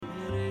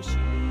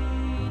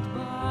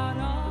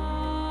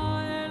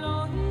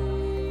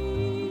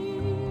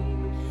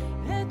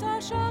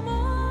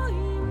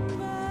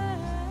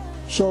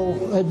So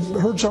I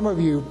heard some of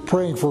you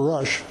praying for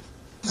Rush.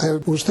 I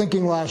was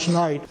thinking last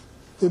night,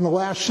 in the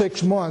last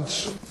 6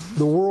 months,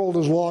 the world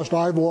has lost,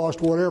 I've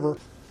lost, whatever,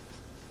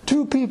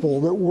 2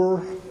 people that were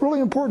really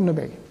important to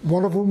me.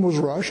 One of them was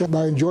Rush, and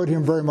I enjoyed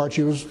him very much.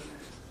 He was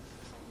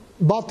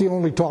about the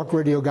only talk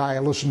radio guy I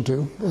listened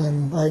to,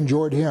 and I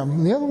enjoyed him.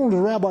 And the other one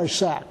was Rabbi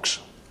Sachs,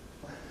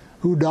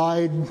 who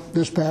died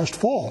this past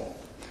fall.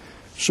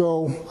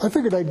 So I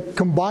figured I'd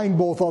combine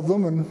both of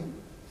them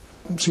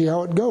and see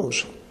how it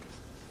goes.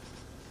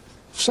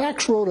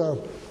 Sachs wrote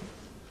a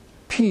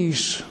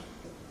piece,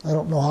 I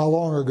don't know how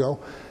long ago.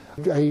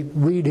 I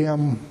read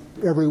him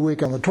every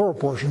week on the Torah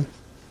portion,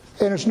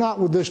 and it's not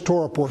with this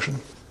Torah portion.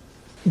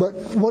 But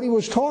what he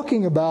was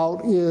talking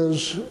about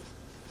is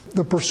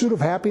the pursuit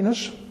of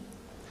happiness.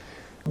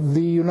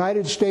 The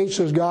United States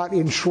has got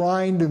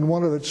enshrined in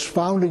one of its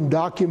founding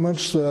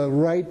documents the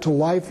right to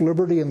life,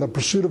 liberty, and the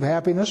pursuit of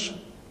happiness.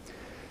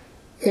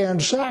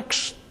 And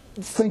Sachs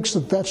thinks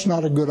that that's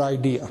not a good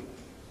idea.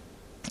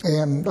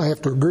 And I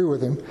have to agree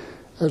with him.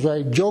 As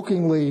I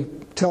jokingly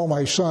tell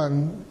my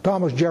son,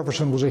 Thomas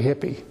Jefferson was a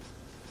hippie.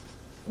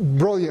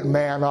 Brilliant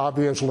man,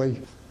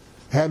 obviously.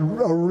 Had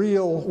a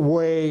real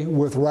way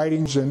with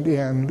writings, and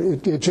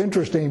it's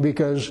interesting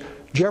because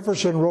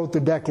Jefferson wrote the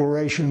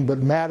Declaration, but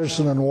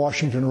Madison and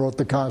Washington wrote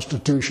the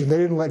Constitution. They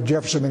didn't let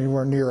Jefferson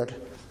anywhere near it.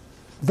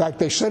 In fact,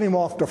 they sent him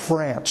off to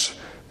France.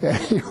 And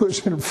he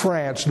was in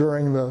France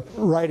during the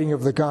writing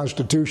of the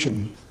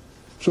Constitution.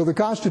 So the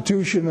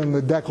Constitution and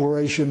the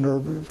Declaration are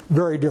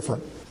very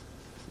different.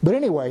 But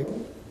anyway,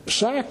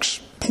 Sachs'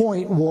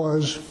 point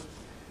was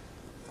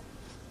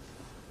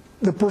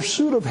the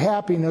pursuit of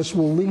happiness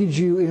will lead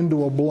you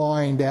into a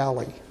blind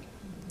alley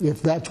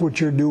if that's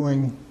what you're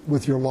doing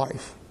with your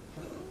life.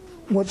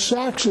 What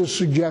Sachs is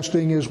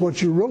suggesting is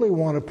what you really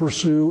want to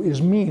pursue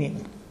is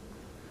meaning.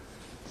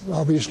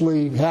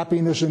 Obviously,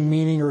 happiness and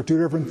meaning are 2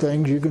 different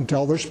things. You can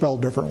tell they're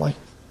spelled differently.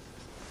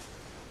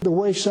 The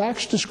way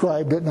Sachs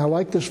described it, and I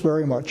like this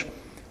very much,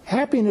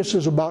 happiness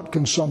is about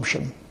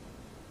consumption.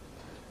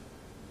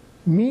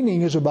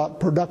 Meaning is about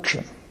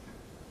production.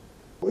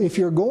 If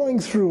you're going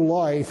through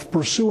life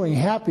pursuing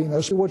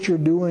happiness, what you're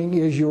doing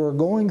is you're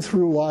going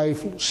through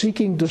life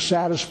seeking to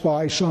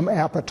satisfy some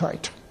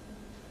appetite.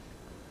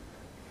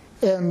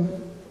 And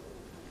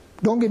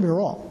don't get me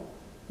wrong,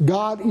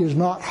 God is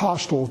not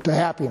hostile to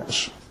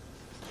happiness.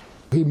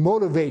 He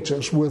motivates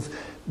us with,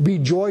 be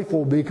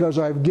joyful because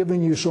I've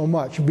given you so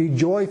much. Be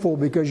joyful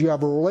because you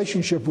have a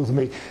relationship with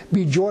me.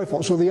 Be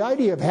joyful. So the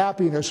idea of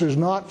happiness is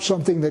not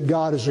something that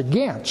God is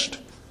against.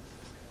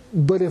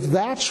 But if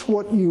that's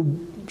what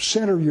you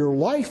center your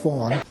life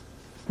on,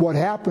 what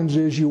happens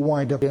is you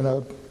wind up in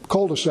a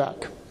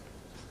cul-de-sac.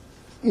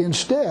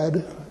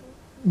 Instead,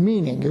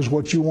 meaning is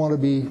what you want to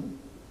be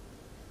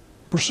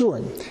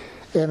pursuing.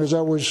 And as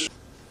I was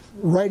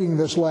writing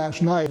this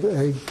last night,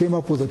 I came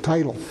up with a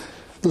title.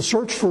 The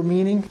Search for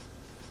Meaning,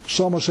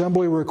 Some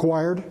Assembly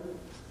Required,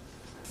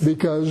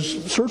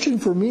 because searching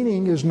for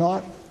meaning is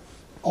not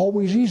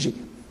always easy.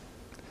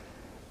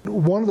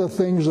 One of the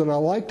things that I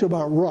liked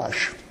about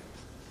Rush,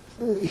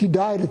 he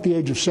died at the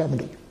age of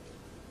 70.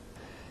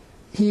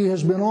 He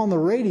has been on the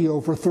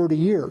radio for 30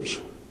 years.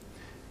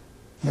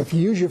 If you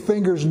use your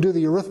fingers and do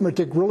the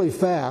arithmetic really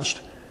fast,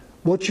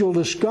 what you'll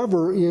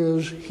discover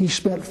is he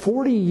spent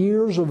 40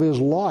 years of his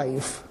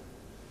life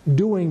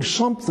doing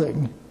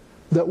something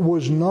that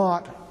was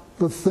not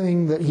the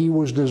thing that he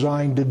was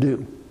designed to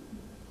do.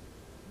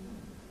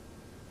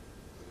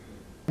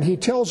 He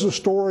tells the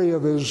story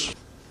of his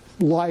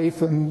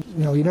life, and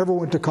he never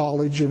went to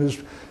college, and his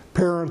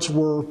parents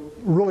were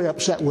really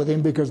upset with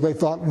him because they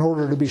thought in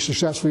order to be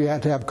successful you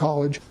had to have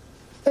college.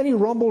 And he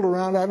rumbled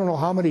around, I don't know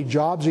how many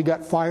jobs he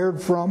got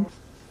fired from,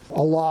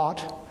 a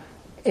lot,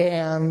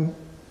 and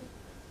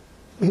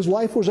his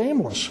life was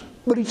aimless.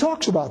 But he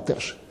talks about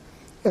this.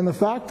 And the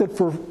fact that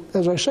for,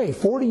 as I say,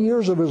 40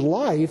 years of his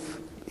life,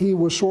 he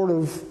was sort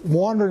of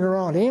wandering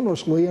around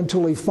aimlessly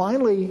until he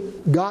finally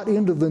got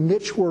into the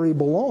niche where he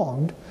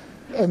belonged,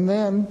 and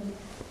then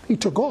he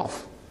took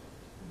off.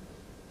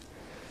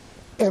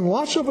 And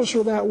lots of us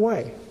are that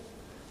way.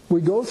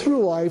 We go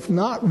through life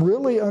not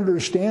really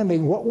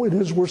understanding what it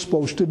is we're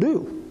supposed to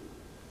do.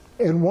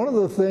 And one of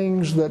the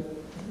things that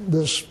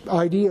this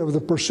idea of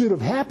the pursuit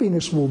of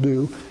happiness will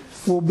do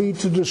will be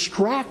to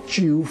distract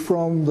you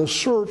from the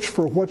search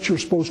for what you're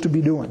supposed to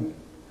be doing.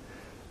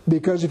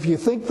 Because if you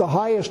think the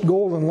highest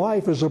goal in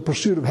life is a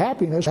pursuit of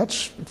happiness,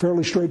 that's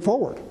fairly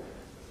straightforward.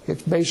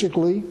 It's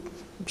basically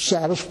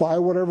satisfy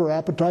whatever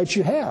appetites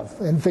you have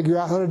and figure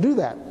out how to do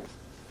that.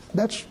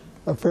 That's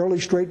a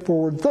fairly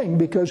straightforward thing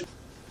because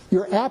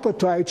your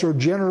appetites are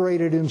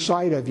generated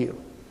inside of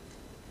you.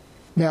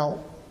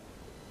 Now,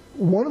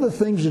 one of the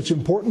things that's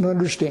important to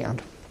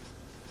understand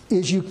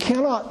is you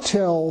cannot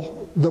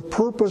tell the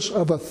purpose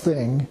of a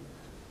thing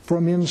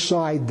from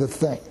inside the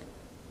thing.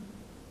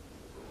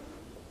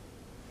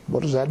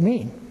 What does that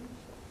mean?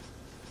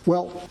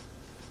 Well,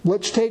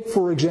 let's take,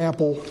 for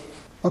example,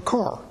 a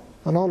car,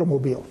 an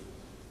automobile.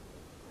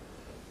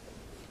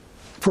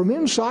 From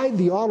inside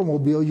the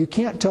automobile, you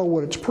can't tell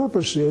what its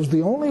purpose is.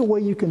 The only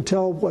way you can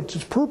tell what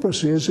its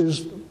purpose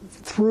is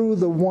through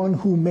the one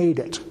who made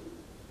it.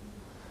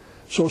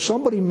 So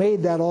somebody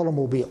made that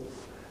automobile,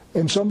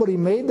 and somebody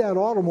made that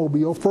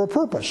automobile for a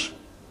purpose.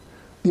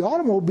 The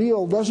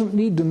automobile doesn't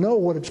need to know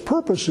what its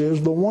purpose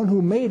is. The one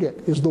who made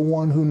it is the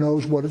one who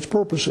knows what its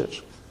purpose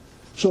is.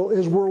 So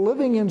as we're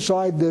living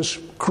inside this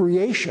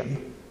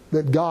creation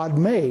that God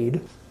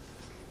made,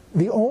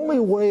 the only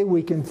way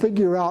we can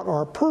figure out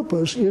our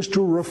purpose is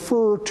to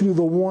refer to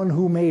the one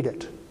who made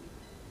it.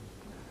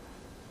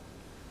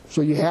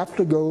 So you have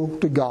to go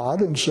to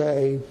God and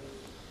say,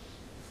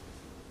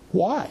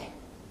 why?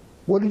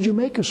 What did you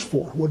make us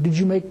for? What did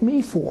you make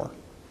me for?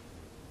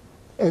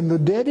 And the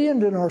dead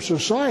end in our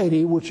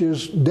society, which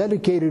is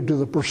dedicated to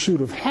the pursuit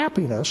of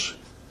happiness,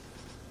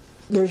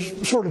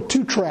 there's sort of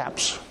two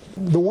traps.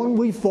 The one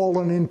we've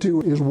fallen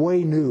into is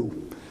way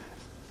new.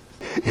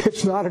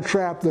 It's not a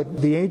trap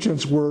that the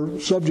ancients were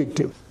subject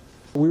to.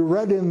 We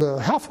read in the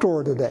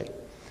Haftorah today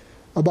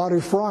about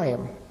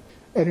Ephraim,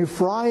 and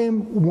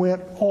Ephraim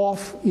went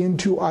off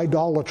into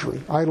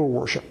idolatry, idol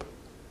worship.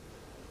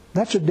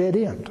 That's a dead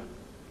end.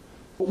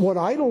 What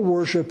idol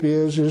worship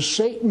is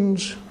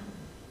Satan's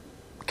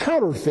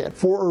counterfeit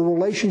for a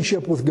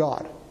relationship with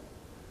God.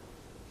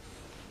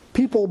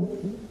 People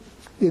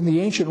in the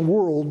ancient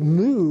world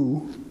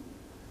knew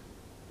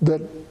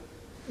that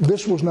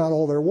this was not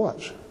all there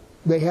was.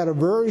 They had a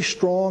very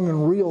strong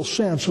and real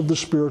sense of the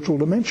spiritual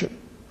dimension.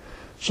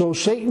 So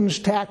Satan's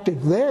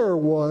tactic there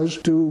was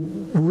to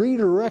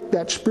redirect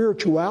that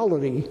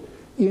spirituality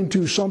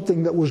into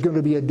something that was going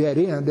to be a dead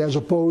end, as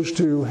opposed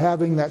to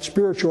having that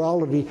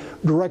spirituality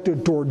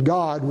directed toward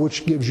God,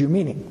 which gives you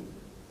meaning.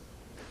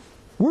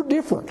 We're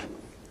different.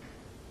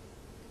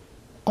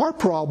 Our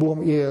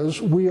problem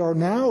is we are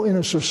now in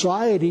a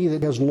society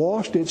that has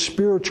lost its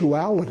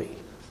spirituality.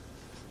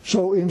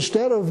 So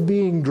instead of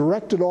being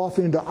directed off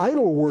into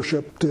idol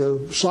worship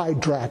to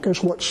sidetrack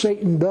us, what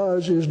Satan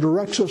does is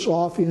directs us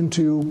off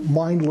into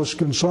mindless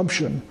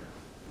consumption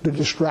to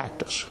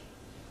distract us.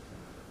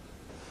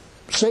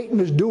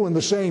 Satan is doing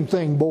the same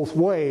thing both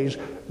ways.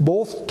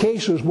 Both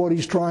cases, what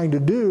he's trying to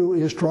do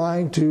is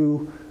trying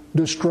to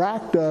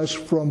distract us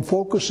from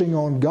focusing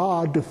on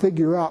God to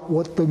figure out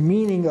what the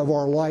meaning of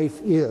our life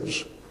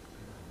is.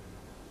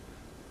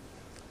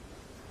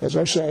 As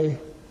I say,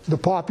 the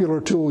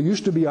popular tool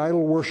used to be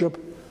idol worship.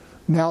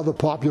 Now the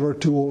popular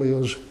tool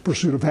is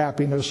pursuit of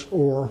happiness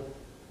or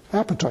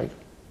appetite.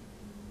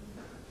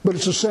 But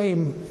it's the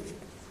same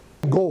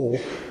goal,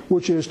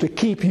 which is to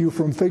keep you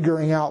from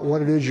figuring out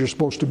what it is you're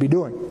supposed to be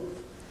doing.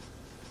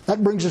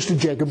 That brings us to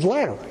Jacob's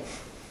ladder.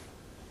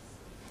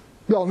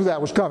 You all knew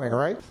that was coming,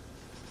 right?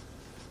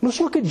 Let's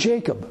look at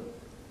Jacob.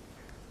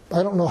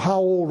 I don't know how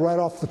old right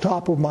off the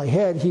top of my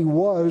head he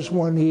was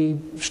when he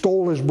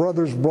stole his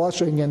brother's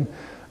blessing and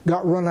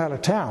got run out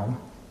of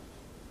town.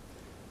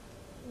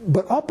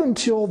 But up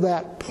until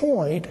that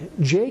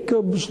point,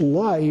 Jacob's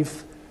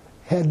life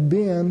had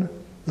been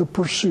the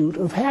pursuit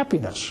of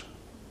happiness.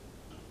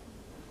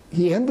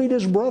 He envied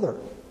his brother.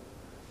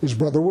 His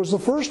brother was the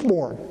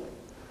firstborn.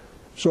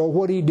 So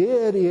what he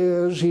did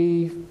is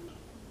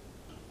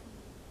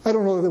I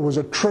don't know if there was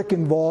a trick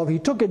involved. He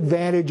took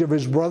advantage of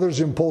his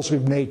brother's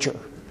impulsive nature.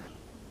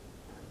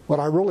 What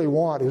I really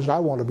want is I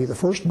want to be the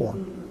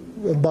firstborn.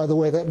 And by the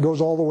way, that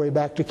goes all the way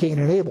back to Cain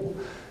and Abel.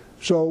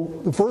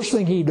 So the first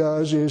thing he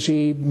does is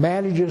he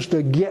manages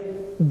to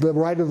get the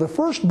right of the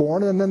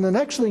firstborn, and then the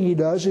next thing he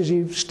does is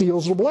he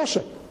steals the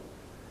blessing.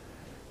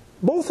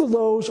 Both of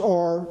those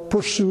are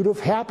pursuit of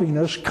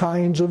happiness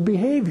kinds of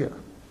behavior.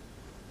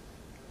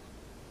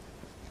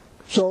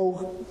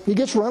 So he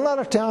gets run out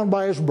of town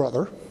by his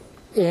brother,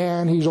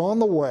 and he's on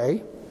the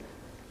way,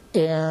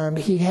 and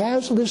he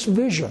has this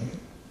vision.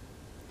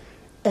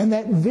 And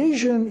that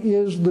vision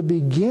is the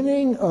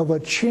beginning of a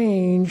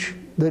change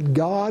that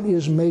God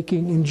is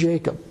making in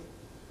Jacob.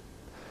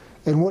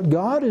 And what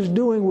God is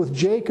doing with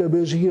Jacob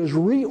is he is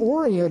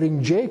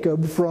reorienting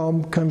Jacob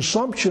from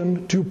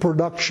consumption to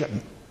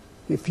production,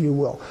 if you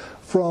will,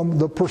 from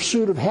the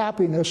pursuit of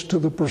happiness to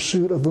the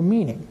pursuit of a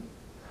meaning.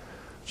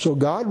 So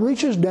God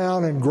reaches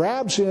down and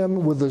grabs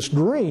him with this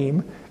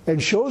dream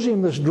and shows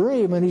him this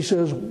dream, and he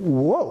says,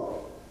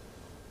 whoa.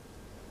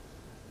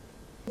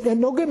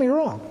 And don't get me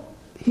wrong,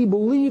 he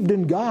believed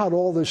in God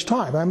all this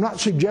time. I'm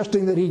not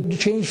suggesting that he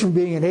changed from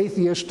being an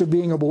atheist to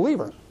being a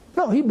believer.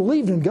 No, he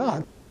believed in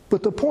God.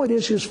 But the point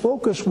is, his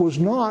focus was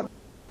not,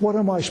 what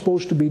am I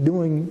supposed to be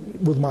doing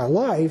with my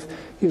life?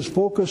 His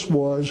focus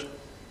was,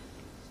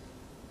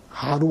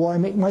 how do I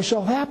make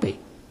myself happy?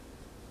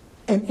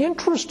 And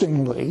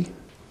interestingly,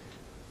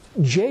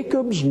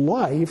 Jacob's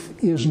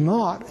life is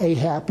not a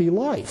happy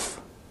life.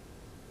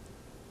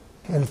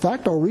 In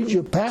fact, I'll read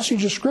you a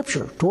passage of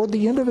Scripture toward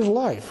the end of his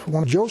life,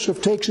 when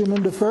Joseph takes him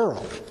into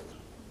Pharaoh.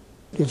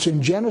 It's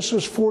in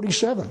Genesis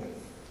 47.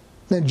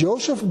 Then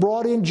Joseph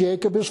brought in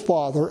Jacob his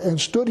father and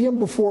stood him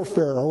before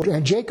Pharaoh,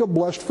 and Jacob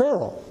blessed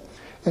Pharaoh.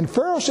 And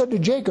Pharaoh said to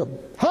Jacob,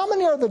 how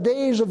many are the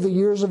days of the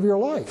years of your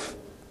life?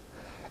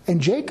 And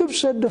Jacob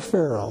said to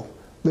Pharaoh,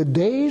 The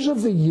days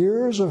of the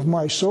years of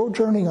my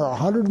sojourning are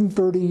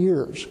 130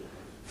 years.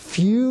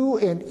 Few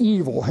and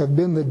evil have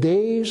been the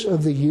days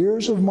of the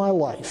years of my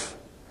life,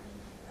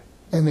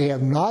 and they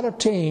have not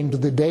attained to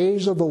the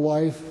days of the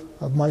life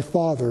of my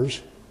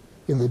fathers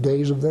in the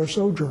days of their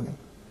sojourning.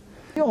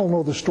 You all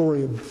know the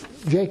story of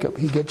Jacob.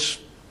 He gets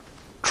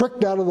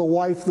tricked out of the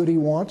wife that he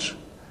wants.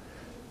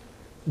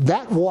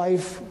 That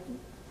wife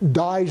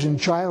dies in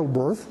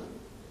childbirth.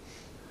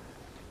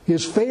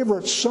 His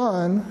favorite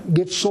son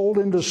gets sold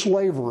into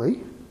slavery.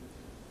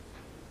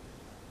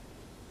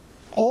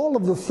 All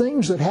of the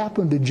things that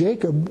happened to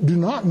Jacob do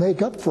not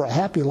make up for a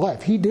happy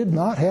life. He did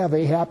not have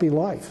a happy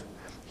life.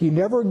 He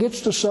never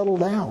gets to settle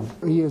down.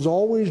 He is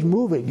always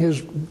moving.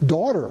 His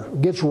daughter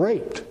gets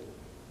raped.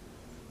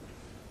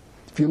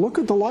 If you look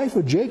at the life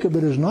of Jacob,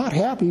 it is not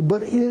happy,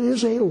 but it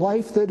is a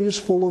life that is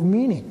full of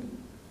meaning.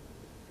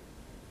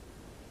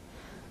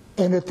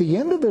 And at the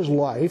end of his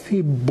life,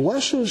 he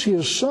blesses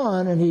his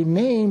son and he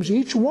names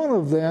each one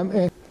of them,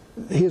 and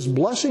his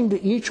blessing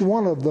to each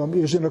one of them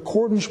is in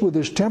accordance with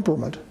his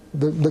temperament,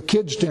 the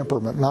kid's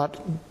temperament,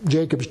 not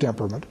Jacob's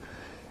temperament.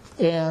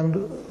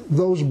 And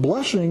those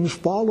blessings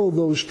follow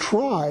those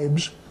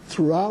tribes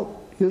throughout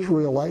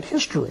Israelite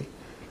history.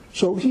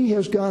 So he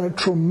has got a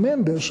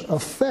tremendous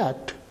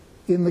effect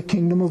in the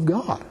kingdom of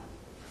God.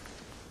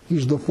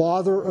 He's the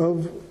father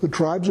of the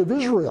tribes of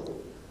Israel.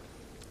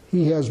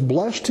 He has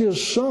blessed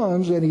his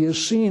sons, and he has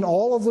seen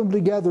all of them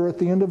together at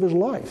the end of his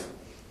life.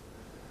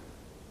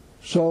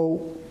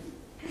 So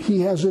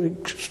he has an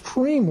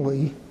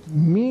extremely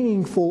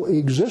meaningful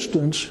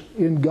existence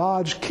in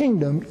God's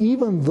kingdom,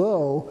 even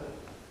though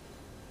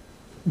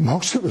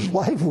most of his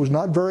life was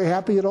not very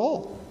happy at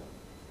all.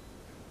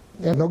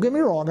 And don't get me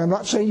wrong, I'm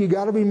not saying you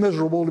got to be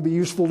miserable to be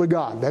useful to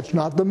God. That's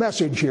not the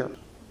message here.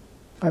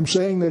 I'm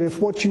saying that if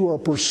what you are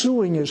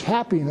pursuing is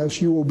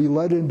happiness, you will be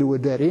led into a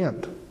dead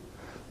end.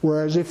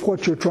 Whereas if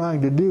what you're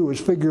trying to do is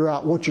figure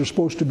out what you're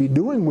supposed to be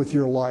doing with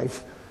your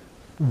life,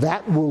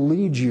 that will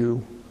lead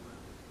you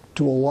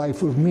to a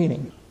life of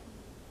meaning.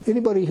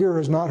 Anybody here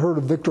has not heard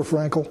of Viktor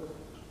Frankl?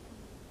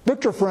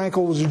 Viktor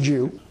Frankl was a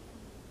Jew,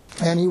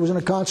 and he was in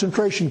a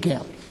concentration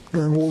camp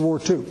during World War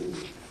II.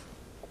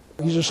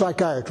 He's a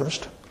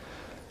psychiatrist.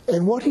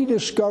 And what he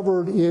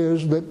discovered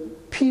is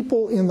that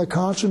people in the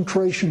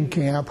concentration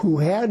camp who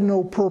had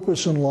no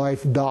purpose in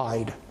life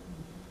died.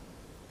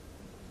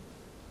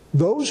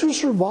 Those who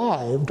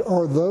survived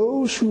are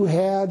those who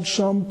had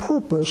some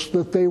purpose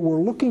that they were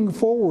looking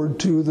forward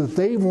to, that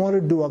they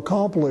wanted to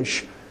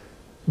accomplish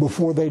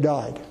before they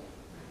died.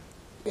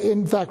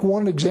 In fact,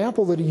 one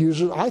example that he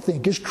uses, I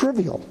think, is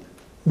trivial,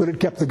 but it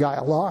kept the guy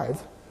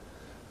alive.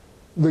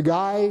 The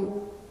guy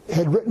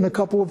had written a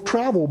couple of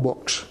travel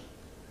books,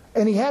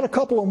 and he had a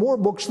couple of more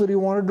books that he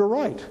wanted to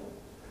write.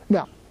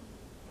 Now,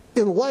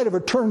 in the light of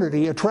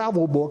eternity, a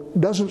travel book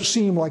doesn't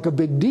seem like a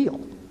big deal.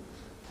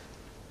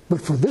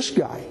 But for this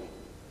guy,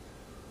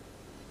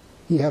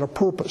 he had a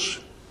purpose.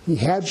 He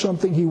had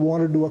something he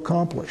wanted to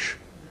accomplish.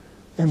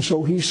 And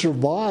so he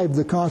survived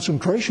the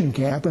concentration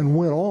camp and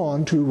went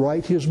on to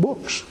write his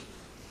books.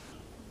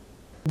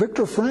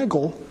 Viktor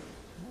Frankl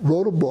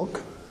wrote a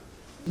book,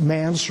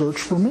 Man's Search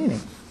for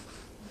Meaning,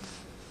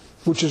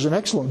 which is an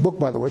excellent book,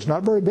 by the way. It's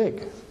not very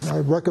big. I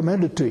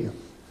recommend it to you.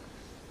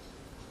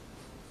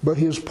 But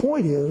his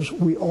point is,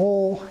 we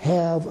all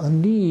have a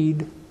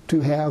need to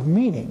have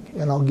meaning.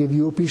 And I'll give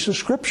you a piece of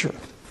scripture.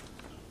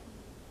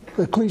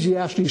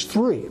 Ecclesiastes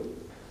 3,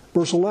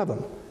 verse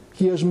 11.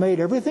 He has made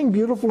everything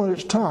beautiful in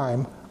its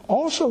time.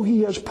 Also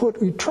he has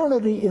put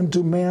eternity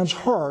into man's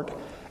heart,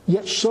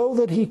 yet so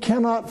that he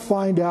cannot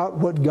find out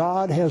what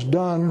God has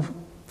done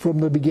from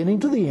the beginning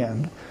to the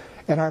end.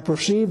 And I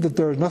perceive that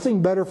there is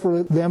nothing better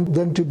for them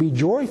than to be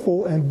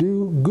joyful and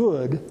do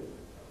good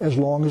as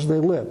long as they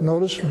live.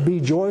 Notice, be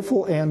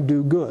joyful and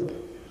do good.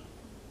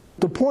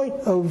 The point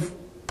of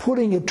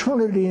putting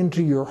eternity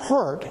into your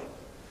heart,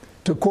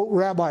 to quote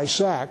Rabbi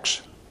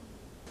Sachs,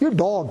 your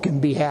dog can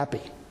be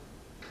happy.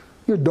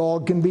 Your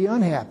dog can be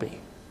unhappy.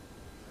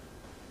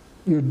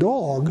 Your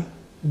dog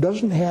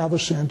doesn't have a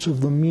sense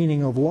of the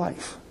meaning of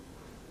life.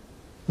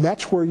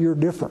 That's where you're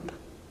different.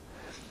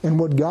 And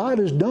what God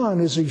has done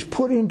is He's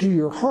put into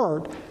your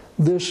heart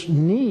this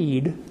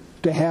need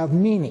to have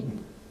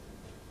meaning.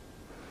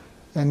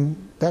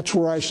 And that's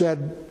where I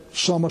said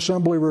some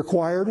assembly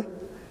required.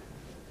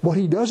 What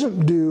He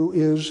doesn't do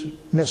is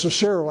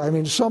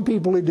necessarily, some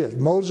people He did.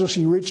 Moses,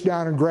 He reached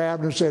down and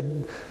grabbed and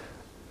said,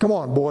 "Come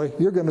on, boy,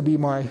 you're going to be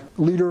my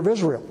leader of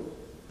Israel."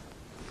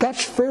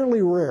 That's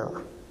fairly rare.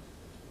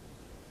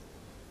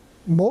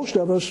 Most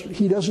of us,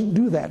 He doesn't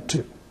do that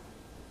to.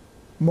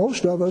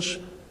 Most of us,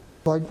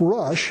 like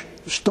Rush,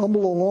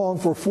 stumble along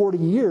for 40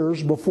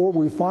 years before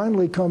we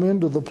finally come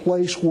into the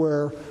place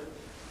where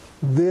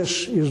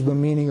this is the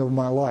meaning of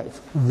my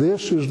life.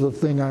 This is the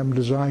thing I'm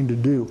designed to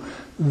do.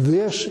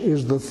 This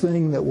is the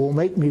thing that will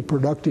make me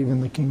productive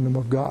in the kingdom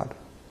of God.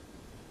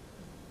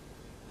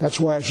 That's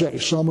why I say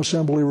some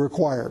assembly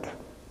required.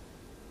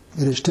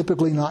 It is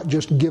typically not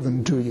just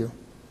given to you.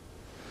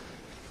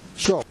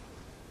 So,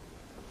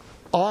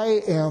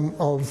 I am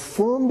of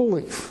firm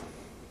belief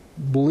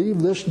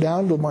believe this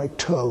down to my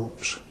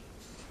toes,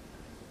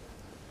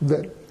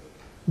 that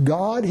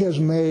God has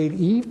made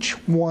each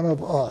one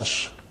of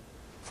us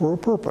for a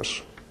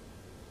purpose.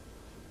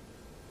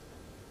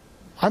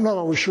 I'm not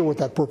always sure what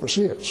that purpose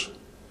is,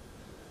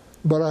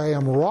 but I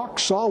am rock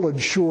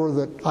solid sure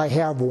that I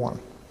have one.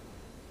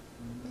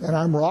 And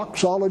I'm rock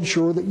solid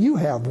sure that you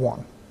have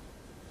one.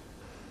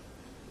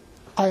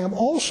 I am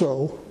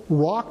also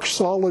rock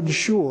solid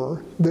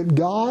sure that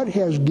God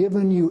has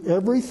given you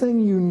everything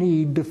you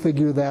need to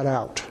figure that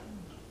out.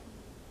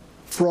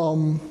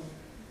 From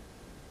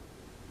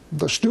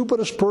the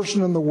stupidest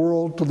person in the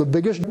world to the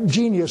biggest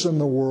genius in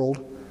the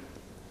world,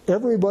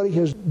 everybody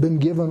has been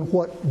given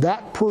what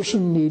that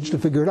person needs to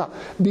figure it out.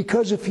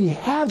 Because if he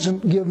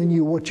hasn't given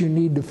you what you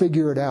need to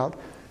figure it out,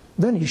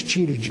 then he's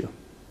cheated you.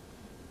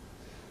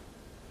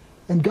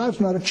 And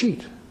God's not a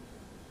cheat.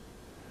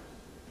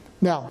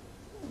 Now,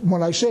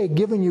 when I say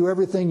giving you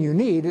everything you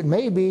need, it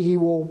may be he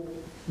will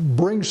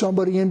bring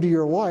somebody into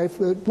your life,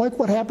 like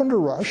what happened to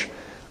Rush.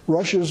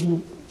 Rush is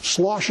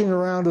sloshing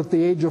around at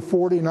the age of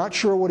 40, not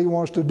sure what he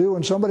wants to do,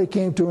 and somebody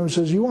came to him and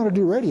says, "You want to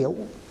do radio?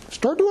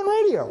 Start doing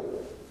radio."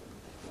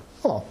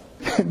 Oh,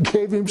 and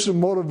gave him some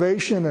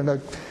motivation and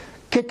a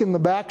kick in the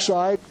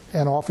backside,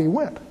 and off he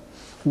went.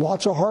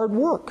 Lots of hard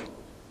work.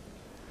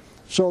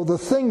 So the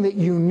thing that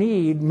you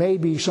need may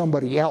be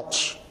somebody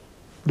else.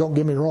 Don't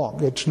get me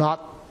wrong. It's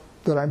not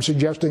that I'm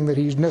suggesting that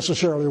he's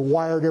necessarily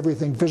wired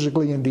everything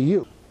physically into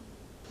you.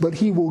 But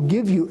he will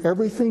give you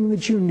everything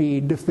that you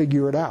need to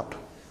figure it out.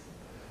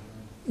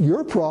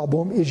 Your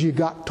problem is you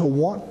got to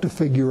want to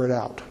figure it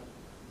out.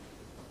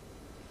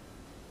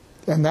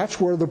 And that's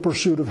where the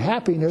pursuit of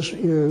happiness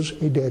is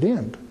a dead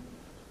end.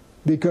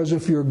 Because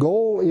if your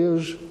goal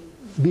is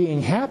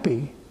being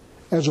happy,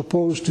 as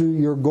opposed to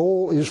your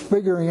goal is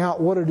figuring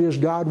out what it is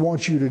God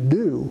wants you to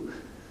do,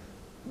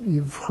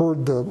 you've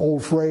heard the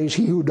old phrase,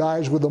 "He who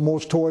dies with the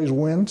most toys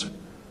wins."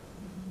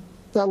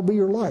 That'll be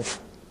your life.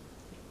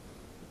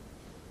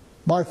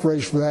 My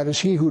phrase for that is,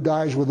 "He who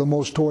dies with the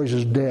most toys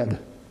is dead."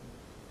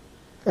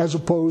 As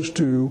opposed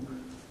to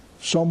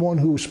someone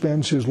who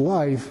spends his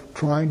life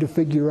trying to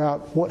figure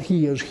out what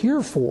he is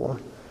here for.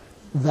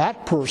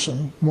 That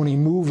person, when he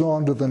moves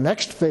on to the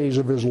next phase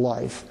of his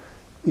life,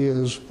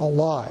 is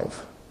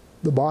alive.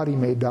 The body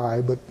may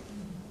die, but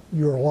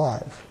you're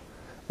alive.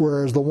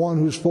 Whereas the one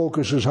whose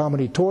focus is how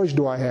many toys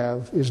do I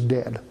have is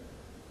dead.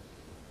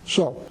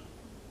 So,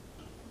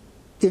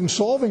 in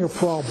solving a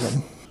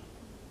problem,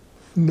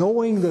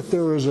 knowing that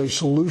there is a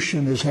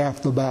solution is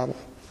half the battle.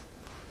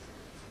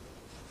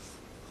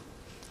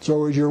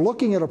 So as you're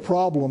looking at a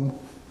problem,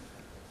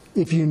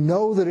 if you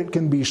know that it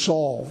can be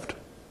solved,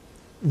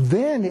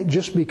 then it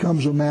just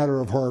becomes a matter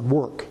of hard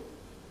work.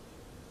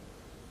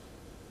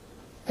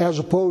 As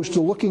opposed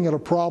to looking at a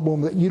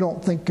problem that you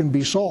don't think can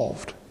be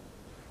solved.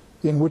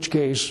 In which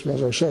case,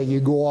 as I say, you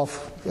go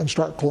off and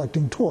start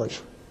collecting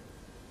toys.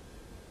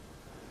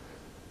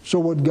 So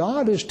what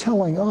God is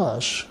telling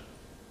us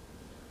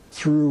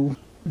through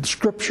the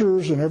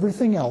scriptures and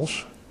everything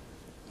else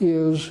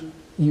is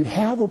you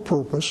have a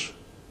purpose.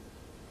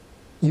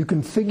 You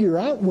can figure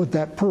out what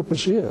that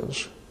purpose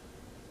is.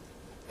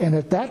 And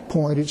at that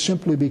point, it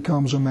simply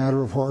becomes a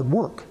matter of hard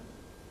work.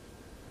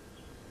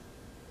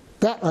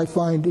 That I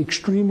find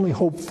extremely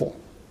hopeful.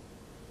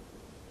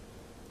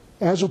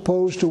 As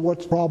opposed to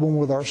what's the problem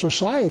with our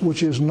society,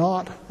 which is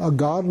not a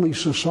godly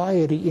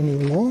society any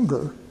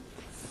longer,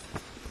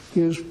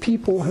 is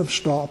people have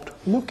stopped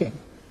looking.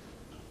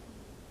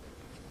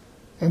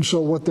 And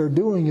so what they're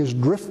doing is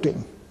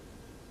drifting.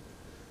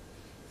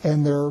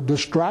 And they're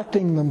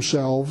distracting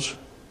themselves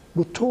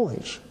with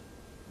toys.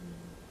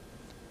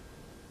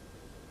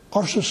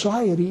 Our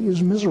society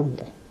is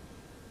miserable.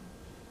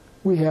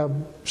 We have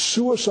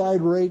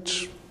suicide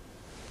rates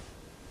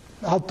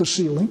out the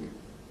ceiling.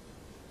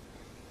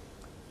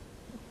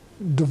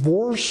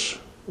 Divorce,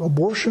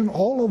 abortion,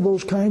 all of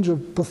those kinds of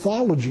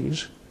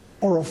pathologies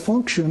are a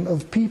function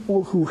of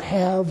people who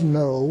have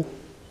no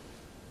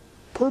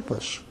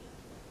purpose.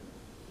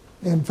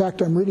 In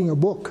fact, I'm reading a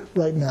book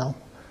right now.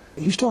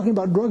 He's talking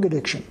about drug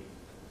addiction.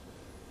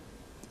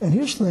 And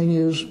his thing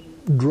is,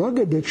 drug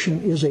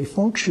addiction is a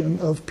function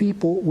of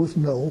people with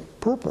no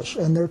purpose.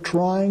 And they're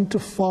trying to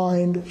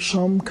find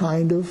some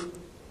kind of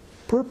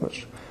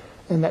purpose.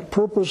 And that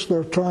purpose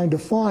they're trying to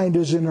find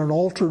is in an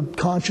altered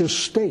conscious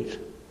state.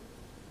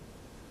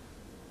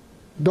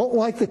 Don't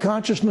like the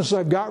consciousness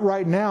I've got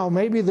right now.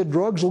 Maybe the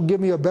drugs will give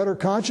me a better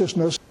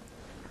consciousness.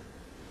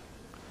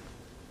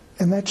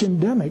 And that's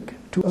endemic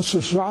to a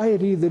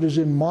society that is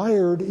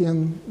mired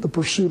in the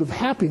pursuit of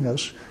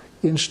happiness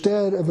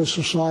instead of a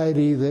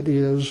society that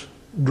is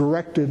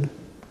directed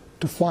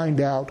to find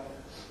out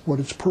what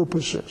its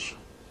purpose is,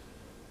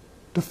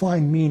 to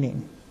find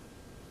meaning.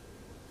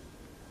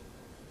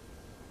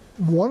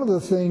 One of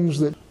the things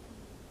that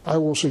I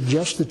will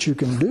suggest that you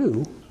can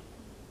do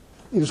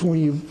is when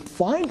you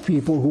find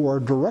people who are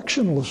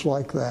directionless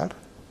like that,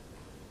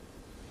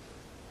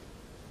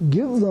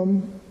 give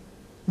them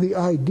the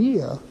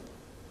idea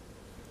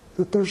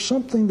that there's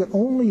something that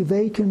only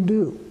they can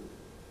do.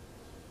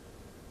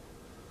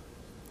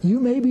 You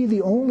may be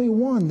the only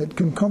one that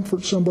can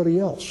comfort somebody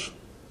else.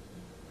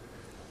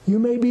 You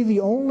may be the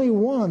only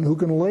one who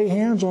can lay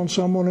hands on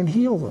someone and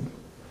heal them.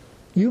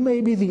 You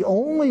may be the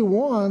only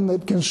one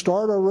that can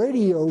start a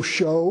radio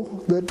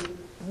show that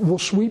will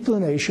sweep the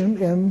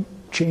nation and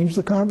change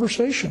the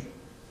conversation.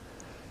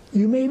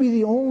 You may be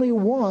the only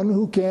one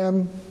who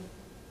can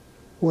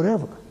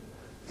whatever.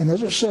 And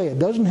as I say, it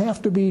doesn't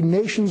have to be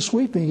nation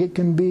sweeping. It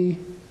can be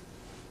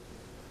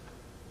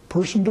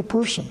person to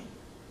person.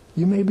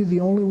 You may be the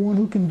only one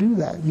who can do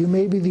that. You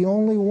may be the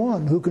only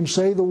one who can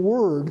say the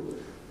word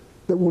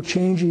that will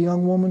change a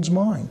young woman's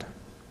mind.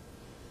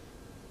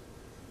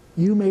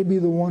 You may be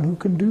the one who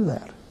can do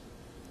that.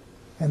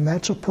 And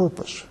that's a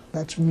purpose.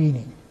 That's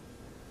meaning.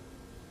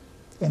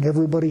 And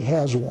everybody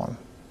has one.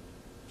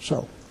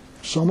 So,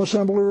 some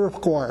assembly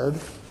required.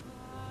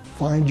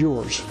 Find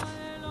yours.